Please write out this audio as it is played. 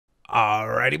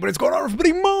Alrighty, but it's going on,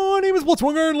 everybody. My name is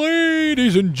Blitzwinger, and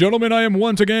ladies and gentlemen, I am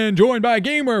once again joined by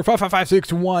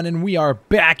Gamer55561, and we are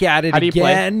back at it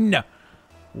again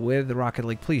with Rocket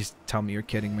League. Please tell me you're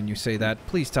kidding when you say that.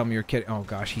 Please tell me you're kidding. Oh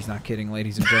gosh, he's not kidding,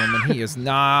 ladies and gentlemen. He is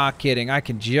not kidding. I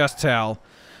can just tell.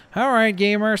 All right,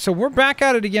 Gamer. So we're back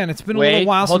at it again. It's been a little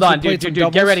while since we played some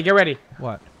doubles. Get ready, get ready.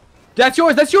 What? That's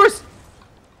yours. That's yours.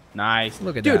 Nice.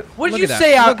 Look at that. Dude, what did you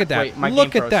say? Look at that. Wait, my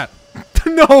Look game at froze. that.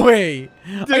 No way.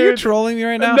 Dude. Are you trolling me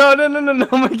right now? No.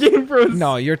 My game froze.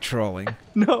 No, you're trolling.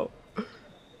 No.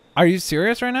 Are you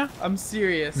serious right now? I'm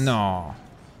serious. No.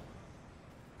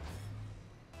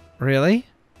 Really?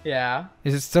 Yeah.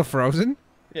 Is it still frozen?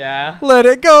 Yeah. Let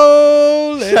it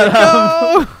go. Let it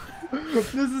go.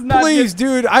 This is not Please,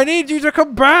 dude. I need you to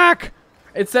come back.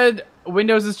 It said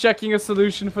Windows is checking a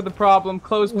solution for the problem.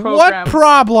 Close program. What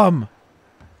problem?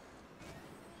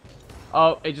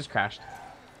 Oh, it just crashed.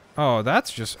 Oh,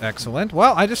 that's just excellent.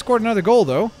 Well, I just scored another goal,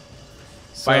 though.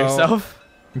 By yourself?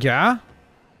 Yeah.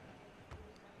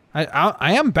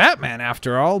 I am Batman,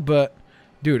 after all, but...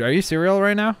 Dude, are you serial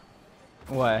right now?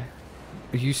 What?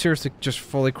 Are you seriously just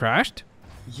fully crashed?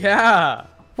 Yeah.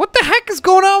 What the heck is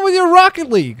going on with your Rocket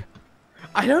League?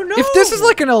 I don't know. If this is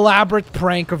like an elaborate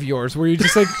prank of yours where you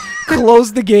just like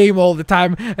close the game all the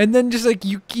time and then just like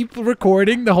you keep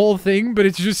recording the whole thing, but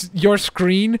it's just your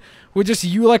screen with just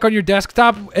you like on your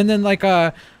desktop and then like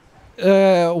a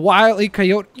Wile E.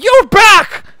 Coyote. You're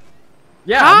back!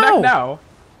 Yeah, How? I'm back now.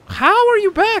 How are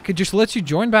you back? It just lets you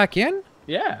join back in?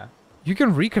 Yeah. You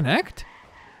can reconnect?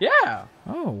 Yeah.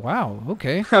 Oh, wow.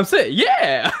 Okay. I'm saying,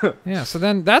 yeah. Yeah, so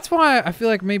then that's why I feel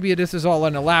like maybe this is all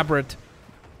an elaborate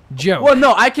joke. Well,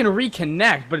 no, I can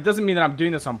reconnect, but it doesn't mean that I'm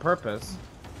doing this on purpose.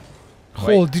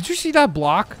 Oh, did you see that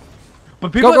block?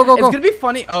 But people, go. It's gonna be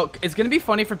funny. Oh, it's gonna be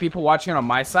funny for people watching it on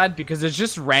my side because it's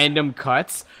just random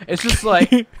cuts. It's just like,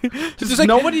 just like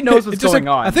nobody knows what's going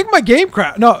on. I think my game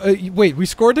crashed. No, wait, we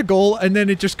scored a goal and then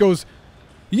it just goes,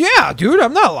 yeah, dude,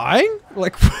 I'm not lying.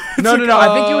 Like, no.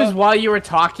 I think it was while you were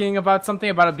talking about something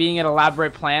about it being an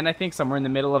elaborate plan. I think somewhere in the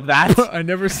middle of that. I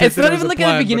never said it's not even like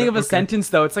plan, in the beginning of a sentence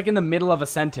though. It's like in the middle of a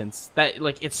sentence that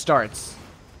like it starts.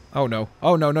 Oh no!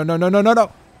 Oh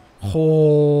no!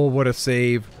 Oh, what a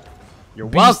save! You're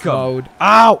Beast welcome. Mode.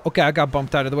 Ow! Okay, I got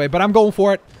bumped out of the way, but I'm going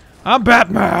for it. I'm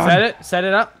Batman. Set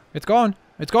it up. It's going.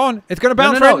 It's going. It's gonna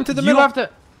bounce right into the middle. You have to.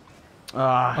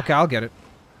 Okay, I'll get it.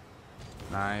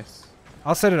 Nice.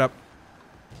 I'll set it up.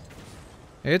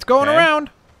 It's going around.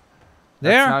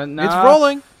 There. It's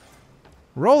rolling.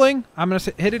 Rolling. I'm gonna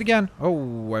hit it again.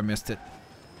 Oh, I missed it.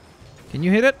 Can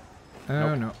you hit it?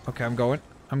 Oh no. Okay, I'm going.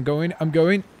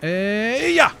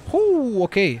 Yeah. Oh,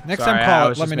 okay. Next time,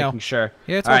 call it. Let me know. Sure.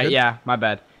 Yeah, it's all good. Yeah, my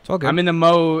bad. It's all good. I'm in the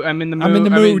mood. I'm in the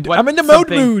mood. I'm in the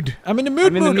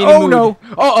mood. Oh no.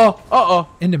 Oh.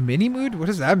 In the mini mood? What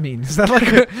does that mean? Is that like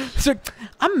a? So,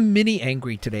 I'm mini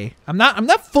angry today. I'm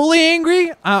not fully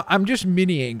angry. I'm just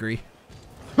mini angry.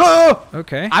 Oh.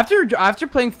 Okay. After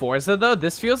playing Forza though,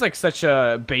 this feels like such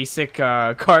a basic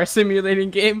car simulating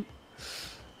game.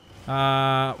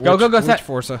 Go. Which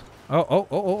Forza?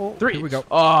 Oh. 3. Here we go.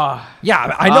 Oh.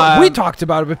 Yeah, I know. We talked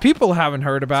about it, but people haven't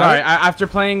heard about it. Sorry, after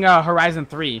playing Horizon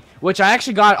 3, which I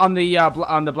actually got on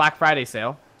the Black Friday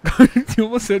sale. You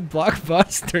almost said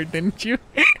Blockbuster, didn't you?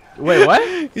 Wait, what?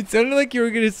 It sounded like you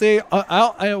were gonna say,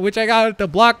 which I got at the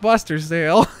Blockbuster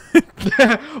sale.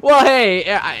 Well, hey,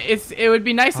 it would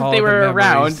be nice if they were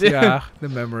around. Yeah, the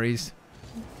memories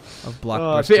of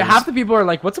Blockbuster. Half the people are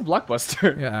like, "What's a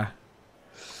Blockbuster?" Yeah.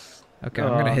 Okay, I'm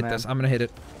gonna hit this. I'm gonna hit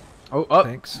it. Oh.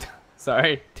 Thanks.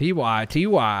 Sorry.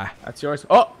 TY. That's yours.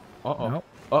 Oh. Nope.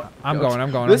 I'm going.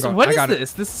 What is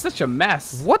this? This is such a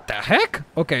mess. What the heck?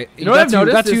 Okay. You know what I've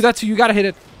noticed? That's you. You gotta hit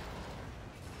it.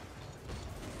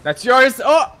 That's yours.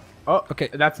 Oh. Okay.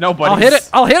 That's nobody.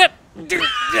 I'll hit it.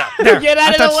 Yeah, there. Get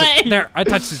out of the way. There. I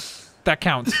touched it. That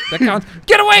counts.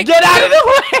 Get away. Get out of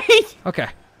the way. Okay.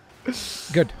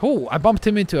 Good. Oh, I bumped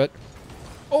him into it.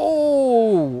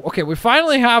 Oh. Okay. We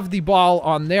finally have the ball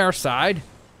on their side.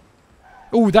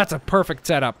 Oh, that's a perfect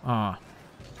setup.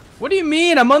 What do you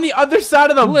mean? I'm on the other side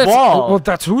of the ball. Well,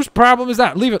 that's whose problem is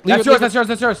that? Leave it. That's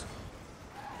yours.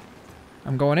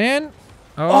 I'm going in.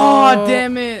 Oh,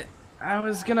 damn it. I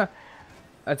was gonna...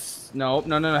 That's... No.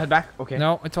 Head back. Okay.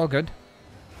 No, it's all good.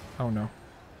 Oh, no.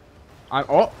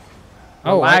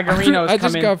 Lagarino's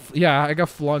coming. I got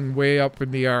flung way up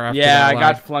in the air after Yeah, that I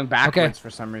got flung backwards for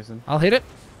some reason. I'll hit it.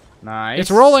 Nice.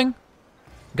 It's rolling.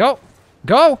 Go.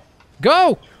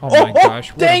 Oh my gosh,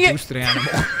 what dang a boosted animal.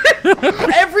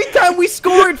 Every time we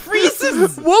score, it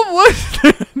freezes. What was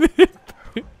that?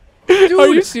 Dude. Are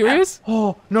you serious?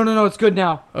 Oh, no, it's good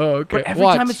now. Oh, okay. But every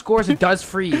time it scores, it does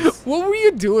freeze. What were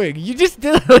you doing? You just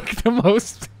did like the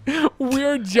most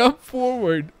weird jump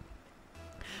forward.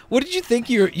 What did you think?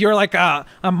 You're like a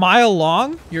mile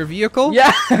long, your vehicle?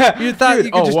 Yeah. You thought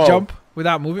you could just jump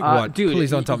without moving? What? Dude,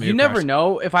 please don't tell me you never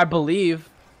know if I believe.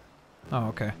 Oh,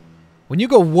 okay. When you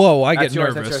go, whoa, I get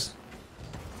yours, nervous.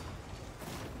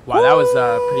 Wow, that was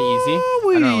pretty easy. I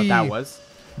don't know what that was.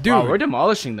 Dude, wow, we're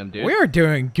demolishing them, dude. We are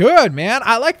doing good, man.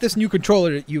 I like this new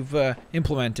controller that you've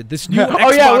implemented. This new Xbox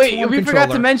oh yeah, wait, One we controller.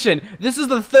 forgot to mention this is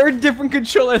the 3rd different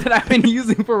controller that I've been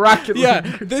using for Rocket League.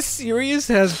 Yeah, this series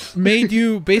has made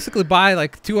you basically buy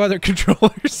like 2 other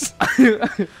controllers.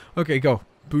 Okay, go.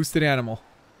 Boosted animal.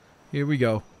 Here we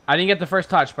go. I didn't get the first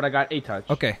touch, but I got a touch.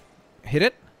 Okay, hit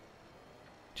it.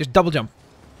 Just double jump.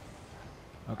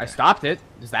 Okay. I stopped it.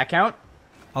 Does that count?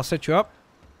 I'll set you up.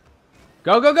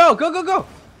 Go, go, go, go, go, go.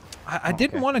 I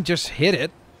didn't want to just hit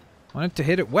it. I wanted to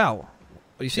hit it well.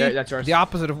 You see, Yeah, that's yours. the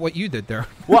opposite of what you did there.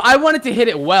 Well, I wanted to hit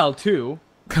it well, too.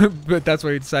 But that's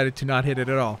why you decided to not hit it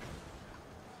at all.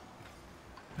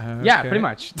 Yeah, pretty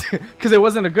much. Because it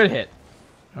wasn't a good hit.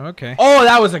 Okay. Oh,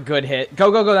 that was a good hit.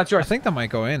 Go, go, go. That's I yours. think that might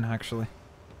go in, actually.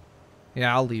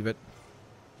 Yeah, I'll leave it.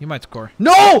 You might score.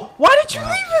 No! Why did you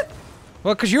leave it?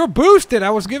 Well, because you were boosted. I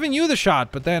was giving you the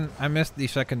shot, but then I missed the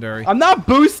secondary. I'm not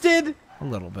boosted. A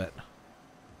little bit.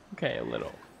 Okay, a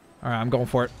little. All right, I'm going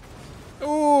for it.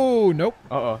 Oh, nope.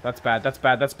 Uh-oh, that's bad. That's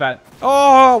bad. That's bad.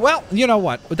 Oh, well, you know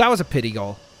what? That was a pity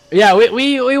goal. Yeah,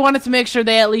 we wanted to make sure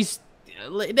they had at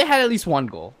least one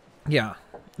goal. Yeah.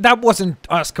 That wasn't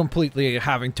us completely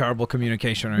having terrible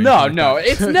communication or anything. No, like no, that.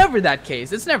 it's never that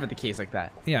case. It's never the case like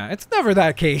that. Yeah, it's never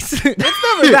that case. It's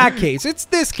never that case. It's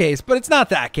this case, but it's not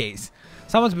that case.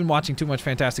 Someone's been watching too much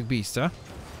Fantastic Beasts, huh?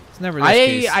 It's never this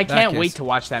case. I that can't case. wait to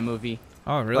watch that movie.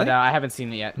 Oh, really? But I haven't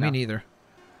seen it yet. Me no. neither.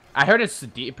 I heard it's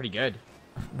pretty good.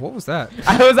 What was that?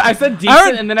 I said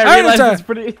decent, and then I realized it's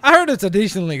pretty. I heard it's a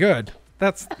decently good.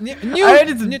 That's new. I heard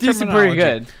it's a decent, pretty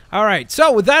good. All right.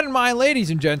 So with that in mind, ladies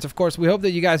and gents, of course, we hope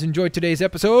that you guys enjoyed today's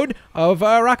episode of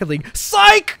Rocket League.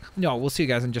 Psych! No, we'll see you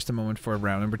guys in just a moment for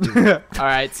round number 2. All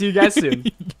right. See you guys soon.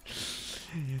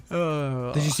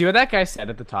 Did Did you see what that guy said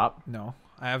at the top? No,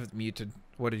 I have it muted.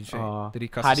 What did he say? Did he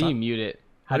cuss How us do you out? mute it?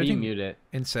 How do you mute it?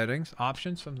 In settings,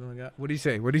 options, something like that. What did he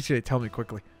say? What did he say? Tell me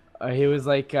quickly. He was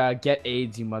like, "Get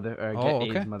AIDS, you AIDS,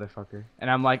 okay. motherfucker." And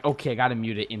I'm like, "Okay, gotta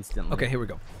mute it instantly." Okay, here we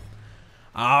go.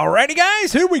 Alrighty,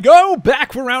 guys, here we go.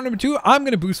 Back for round number 2. I'm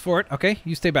gonna boost for it. Okay,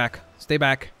 you stay back. Stay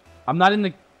back. I'm not in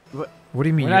the. What do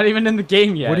you mean? We're not even in the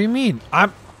game yet. What do you mean? I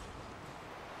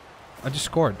just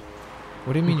scored.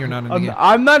 What do you mean you're not in the game?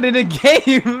 I'm not in a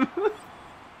game.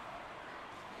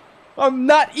 I'm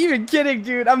not even kidding,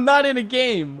 dude. I'm not in a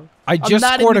game. I just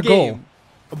scored a goal.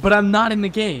 But I'm not in the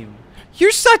game.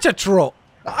 You're such a troll.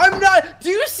 I'm not.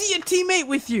 Do you see a teammate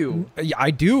with you? Yeah,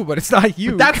 I do, but it's not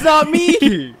you. But that's not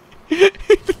me.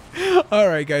 All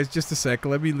right, guys, just a sec.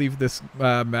 Let me leave this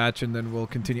match, and then we'll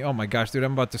continue. Oh, my gosh, dude,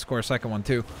 I'm about to score a second one,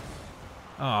 too.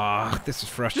 Ah, this is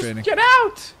frustrating. Just get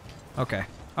out. Okay.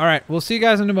 All right, we'll see you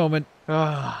guys in a moment.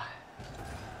 Ah.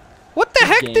 What the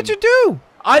heck did you do?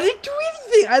 I didn't do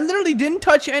anything. I literally didn't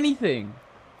touch anything.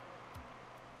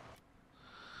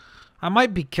 I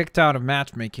might be kicked out of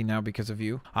matchmaking now because of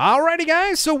you. Alrighty,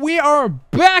 guys, so we are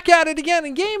back at it again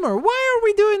in Gamer. Why are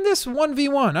we doing this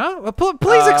 1v1, huh?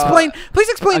 Please explain. Please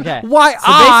explain why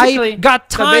I got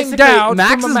timed out.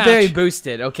 Max from is a match. very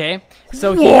boosted. Okay,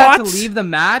 so he had to leave the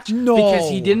match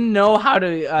because he didn't know how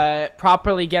to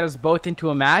properly get us both into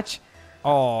a match.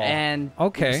 Oh, and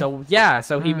okay. So yeah,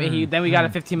 so he then we got a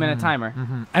 15-minute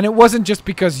timer. And it wasn't just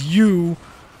because you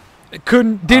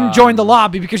didn't join the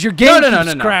lobby because your game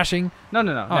keeps crashing. No.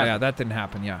 Oh yeah, that didn't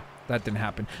happen. Yeah, that didn't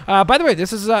happen. By the way,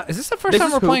 is this the first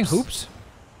time we're playing hoops?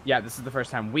 Yeah, this is the first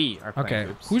time we are playing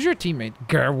hoops. Who's your teammate?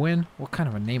 Gerwin? What kind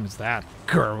of a name is that?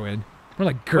 Gerwin. We're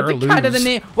like Gerloos.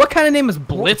 What kind of name is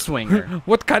Blitzwinger?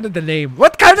 What kind of the name?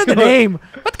 What kind of the name?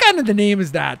 What kind of the name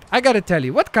is that? I gotta tell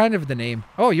you, what kind of the name?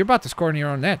 Oh, you're about to score in your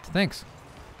own net. Thanks.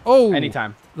 Oh.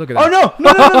 Anytime. Look at that.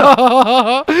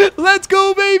 Oh, no. Let's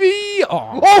go, baby.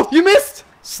 Oh, you missed.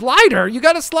 Slider. You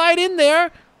got to slide in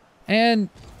there. And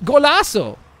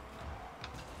golazo.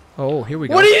 Oh, here we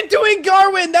go. What are you doing,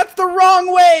 Garwin? That's the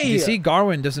wrong way. You see,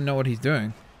 Garwin doesn't know what he's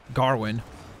doing. Garwin.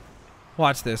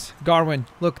 Watch this. Garwin,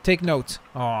 look, take notes.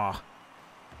 Oh.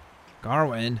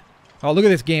 Garwin. Oh, look at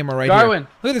this gamer right here.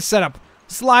 Look at this setup.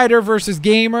 Slider versus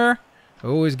gamer.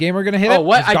 Oh, is gamer going to hit it?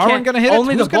 What? Is Garwin going to hit it?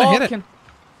 Only Who's the ball hit it?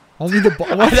 Only the ball.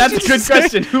 That's a good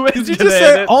question. Who is Did you just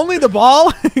say only the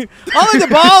ball? Only the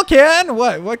ball can?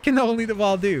 What? What can only the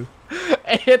ball do?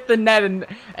 Hit the net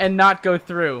and not go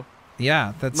through.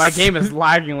 Yeah, that's... My game is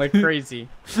lagging like crazy.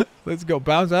 Let's go.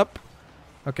 Bounce up.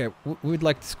 Okay, we'd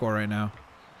like to score right now.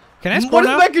 Can I score What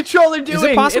now? is my controller doing? Is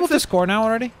it possible to score now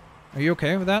already? Are you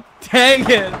okay with that? Dang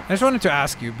it. I just wanted to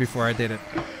ask you before I did it.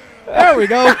 There we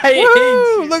go.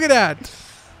 Woo! Look at that.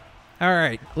 All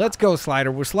right, let's go,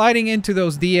 Slider. We're sliding into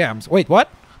those DMs. Wait, what?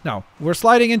 No, we're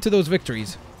sliding into those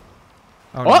victories.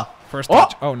 Oh, no. First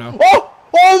touch. Oh, no.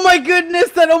 Oh, my goodness.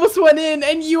 That almost went in,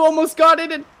 and you almost got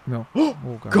it. And... No. Oh,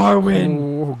 God. Garwin.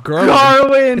 Oh, Garwin.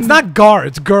 Garwin. It's not Gar.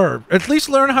 It's Gur. At least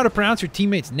learn how to pronounce your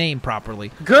teammate's name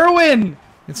properly. Gerwin.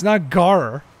 It's not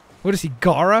Gar. What is he,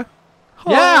 Gara?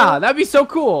 Yeah, that'd be so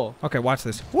cool. Okay, watch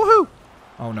this. Woohoo!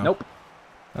 Oh, no. Nope.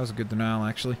 That was a good denial,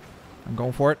 actually. I'm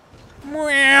going for it.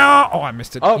 Oh, I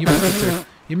missed it. Oh. You missed it too.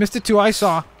 You missed it too. I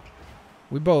saw.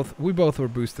 We both were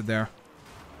boosted there.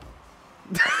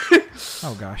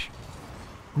 Oh gosh.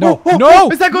 No.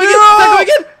 No. Is that going in? Is that going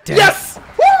in? Damn. Yes.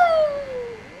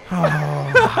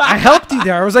 Oh, I helped you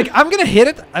there. I was like, I'm gonna hit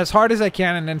it as hard as I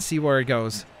can and then see where it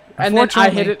goes. And then I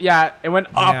hit it. Yeah, it went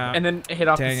up and then it hit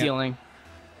off the Dang it. ceiling.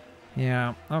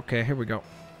 Yeah. Okay. Here we go.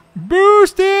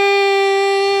 Boosted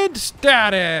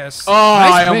status. Oh,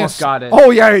 nice I miss. almost got it. Oh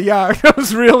yeah. That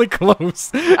was really close.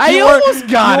 I almost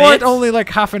got you it. weren't only like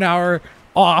half an hour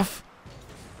off.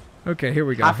 Okay, here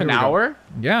we go. Half an hour?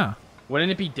 Yeah.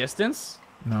 Wouldn't it be distance?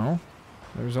 No.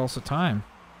 There's also time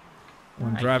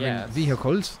when I driving guess.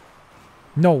 vehicles.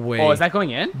 No way. Oh, is that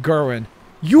going in? Gerwin?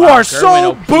 You Wow, are Gerwin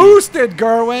so OP. boosted,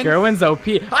 Gerwin. Gerwin's OP.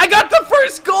 I got the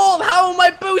first gold. How am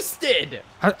I boosted?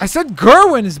 I said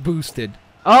Gerwin is boosted.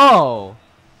 Oh.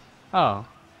 Oh.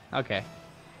 Okay.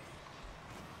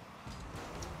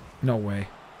 No way.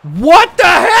 What the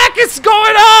heck is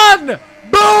going on?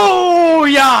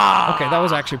 Booyah! Okay, that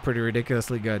was actually pretty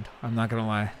ridiculously good. I'm not gonna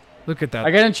lie. Look at that.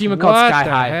 I got an achievement called Sky High.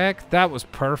 What the heck? That was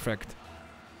perfect.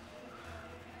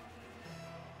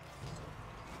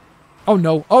 Oh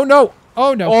no! Oh no!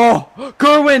 Oh no! Oh,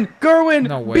 Gerwin!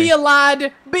 No way. Be a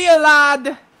lad! Be a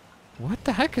lad! What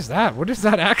the heck is that? What is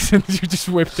that accent you just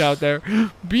whipped out there?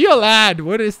 Be a lad.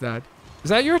 What is that? Is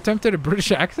that your attempt at a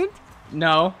British accent?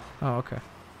 No. Oh, okay.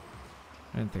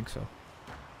 I didn't think so.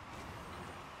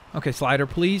 Okay, Slider,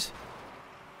 please.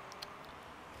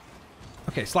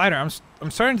 Okay, Slider,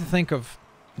 I'm starting to think of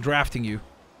drafting you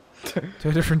to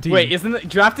a different team. Wait, isn't it,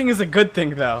 drafting is a good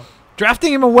thing though?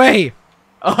 Drafting him away.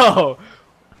 Oh.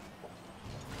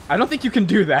 I don't think you can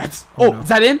do that. Oh, no. Is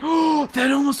that in? Oh, that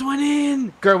almost went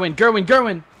in.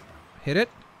 Gerwin. Hit it.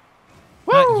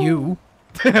 Woo! Not you.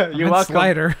 You're welcome.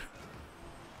 Slider.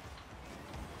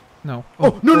 No.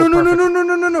 Oh, no.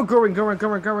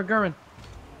 Perfect. Gerwin.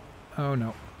 Oh,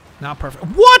 no. Not perfect.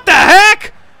 What the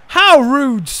heck? How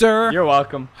rude, sir. You're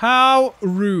welcome. How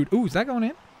rude. Ooh, is that going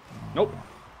in? Nope.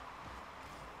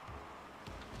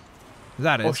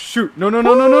 That is. Oh, shoot. No.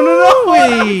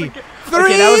 Wee. 3-2.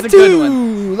 Okay, that was a good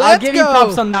one. Let's I'll give you go.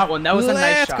 props on that one. That was a nice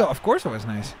Let's shot. go. Of course it was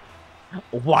nice.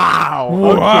 Wow.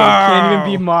 Wow. Okay, can't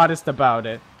even be modest about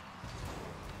it.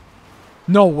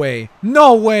 No way.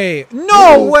 No way.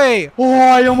 No way. Oh,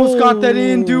 I almost got that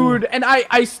in, dude. And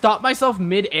I stopped myself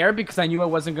mid-air because I knew I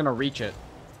wasn't going to reach it.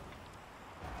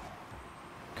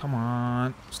 Come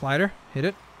on. Slider. Hit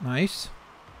it. Nice.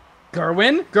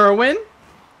 Gerwin.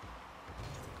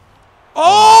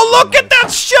 Oh, look at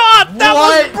that shot. That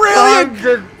was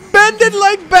brilliant. Bend it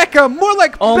like Beckham. More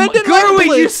like bend it like Gerwin,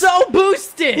 Blitz. you're so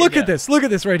boosted. Look at this. Look at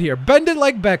this right here. Bend it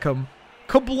like Beckham.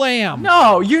 Kablam.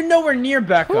 No, you're nowhere near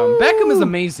Beckham. Ooh. Beckham is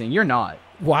amazing. You're not.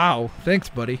 Wow. Thanks,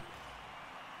 buddy.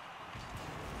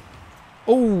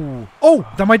 Oh. Oh,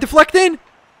 that might deflect in.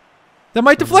 That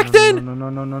might deflect in. No.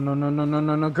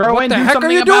 Gerwin, What the do heck are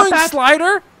something you about doing, that.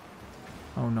 Slider?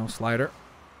 Oh, no, Slider.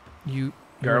 You're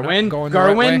not Gerwin. going the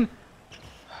right way.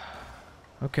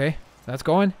 Okay. That's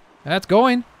going.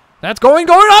 Going up. Come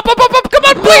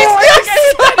on, please. Yes!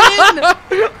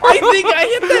 I think I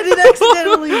hit that in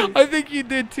accidentally. I think you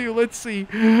did too. Let's see.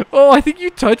 Oh, I think you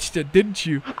touched it, didn't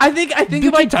you? I think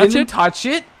if I didn't touch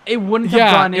it, it wouldn't have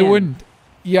gone in. It wouldn't.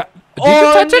 Yeah. Did Oh,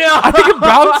 you touch it? no. I think it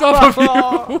bounced off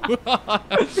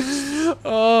of you.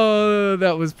 Oh,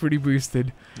 that was pretty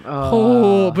boosted.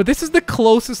 Oh, but this is the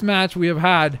closest match we have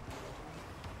had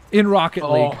in Rocket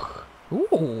League.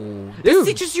 Ooh, This dude.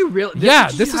 teaches you real.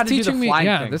 This is teaching me.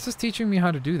 Yeah, this is teaching me how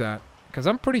to do that because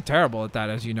I'm pretty terrible at that,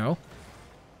 as you know,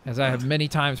 as I have many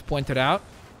times pointed out.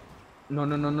 No. Is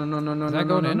that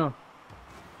going in?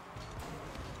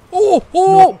 Oh,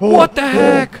 what the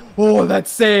heck? Oh, that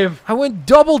save. I went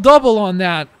double on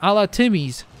that, a la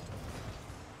Timmy's.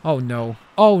 Oh no!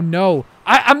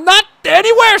 I'm not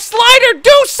anywhere. Slider,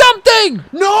 do something!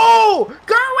 No,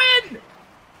 Gerwin.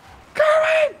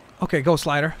 Okay, go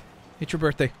Slider. Hit your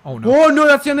birthday. Oh, no. Oh, no,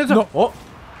 that's the end of the No. Oh.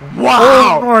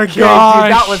 Wow. Oh, my Okay, gosh.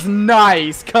 dude, that was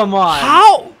nice. Come on.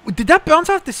 How? Did that bounce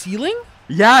off the ceiling?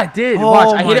 Yeah, it did. Oh,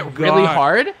 Watch, I hit my it really God.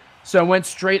 hard, so it went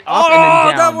straight up and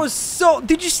then down. That was so...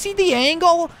 Did you see the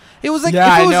angle? It was like,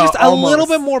 Yeah, if it was I know, just a little almost.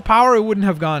 bit more power, it wouldn't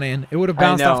have gone in. It would have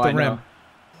bounced off the I rim.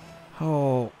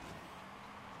 know.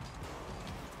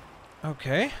 Oh.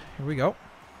 Okay, here we go.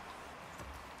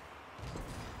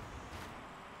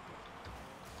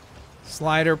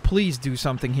 Slider, please do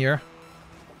something here.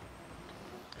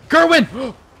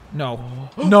 Gerwin! No.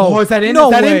 No. Oh, is that in? No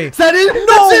is that way. In? Is that in? No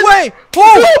That's in. way.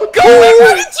 Oh, Gerwin,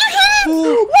 why did you hit it?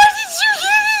 Oh. Why did you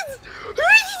hit it?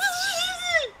 Why did you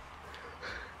hit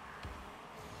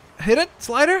it? Hit it,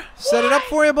 Slider. Set it up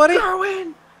for you, buddy.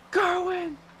 Gerwin!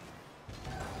 Gerwin!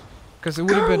 Because it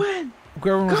would have been...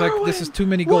 Gerwin was like, this is too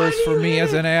many goals for me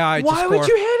as an AI to Why score. would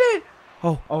you hit it?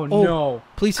 Oh, No.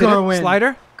 Please hit it,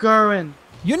 Slider. Gerwin.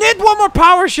 You need one more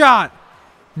power shot.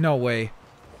 No way.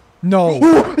 No.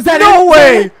 Ooh, is that no it?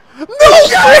 way. No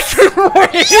freaking way.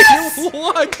 Yes!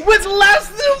 What? With less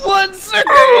than 1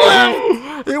 second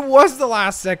left. It was the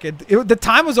last second. The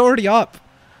time was already up.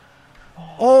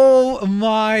 Oh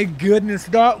my goodness,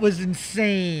 that was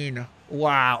insane.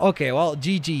 Wow. Okay, well,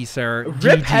 GG, sir.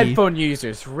 Rip GG. headphone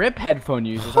users. Rip headphone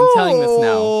users. I'm telling this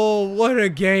now. Oh, what a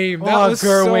game. That was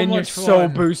Gerwin, so you're much so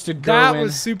fun. boosted, Gerwin. That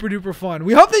was super duper fun.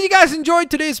 We hope that you guys enjoyed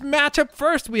today's matchup.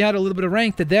 First, we had a little bit of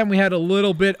ranked, and then we had a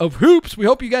little bit of hoops. We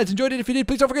hope you guys enjoyed it. If you did,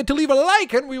 please don't forget to leave a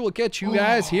like, and we will catch you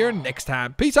guys here next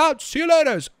time. Peace out. See you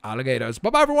later, alligators.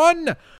 Bye-bye, everyone.